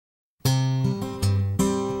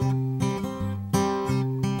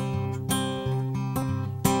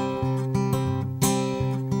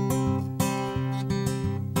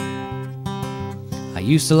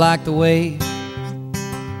used to like the way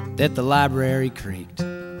that the library creaked,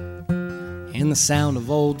 and the sound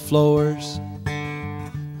of old floors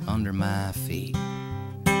under my feet,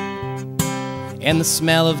 and the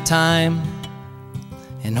smell of time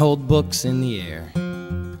and old books in the air.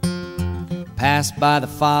 Pass by the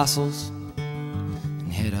fossils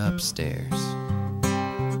and head upstairs,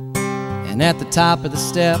 and at the top of the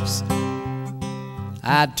steps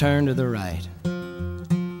I'd turn to the right,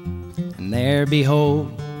 and there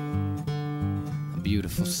behold a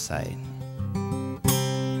beautiful sight.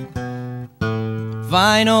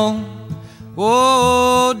 Vinyl,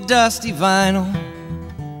 oh dusty vinyl,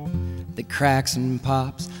 that cracks and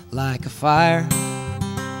pops like a fire.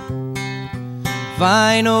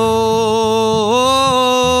 Vinyl,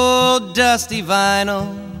 oh dusty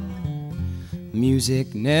vinyl,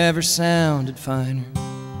 music never sounded finer.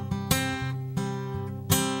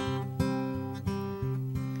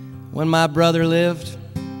 When my brother lived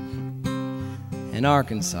in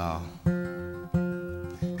Arkansas,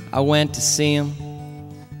 I went to see him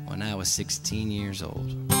when I was 16 years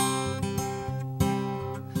old.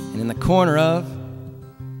 And in the corner of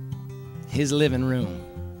his living room,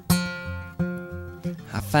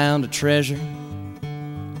 I found a treasure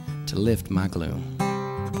to lift my gloom.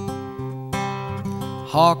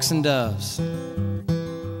 Hawks and doves,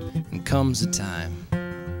 and comes a time,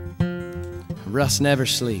 Russ never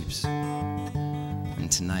sleeps, and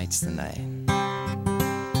tonight's the night.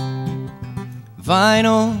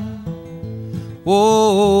 Vinyl,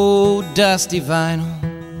 oh dusty vinyl,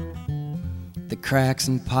 that cracks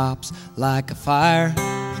and pops like a fire.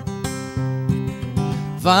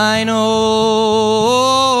 Vinyl,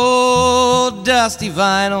 oh dusty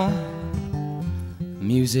vinyl,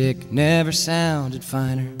 music never sounded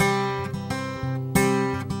finer.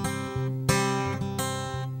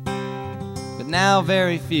 But now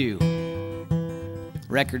very few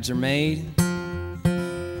records are made.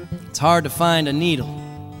 It's hard to find a needle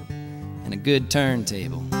and a good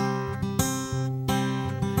turntable.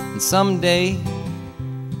 And someday,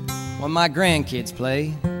 when my grandkids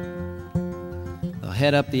play, they'll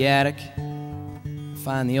head up the attic and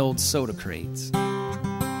find the old soda crates.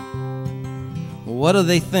 Well, what do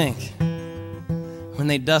they think when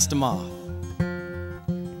they dust them off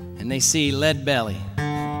and they see Lead Belly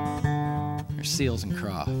or Seals and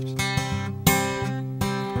Croft?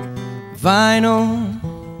 Vinyl,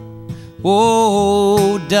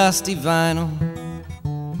 oh dusty vinyl,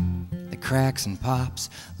 that cracks and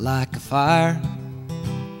pops like a fire.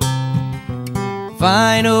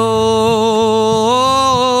 Vinyl,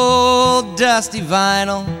 oh dusty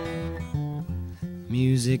vinyl,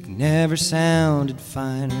 music never sounded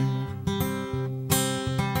finer.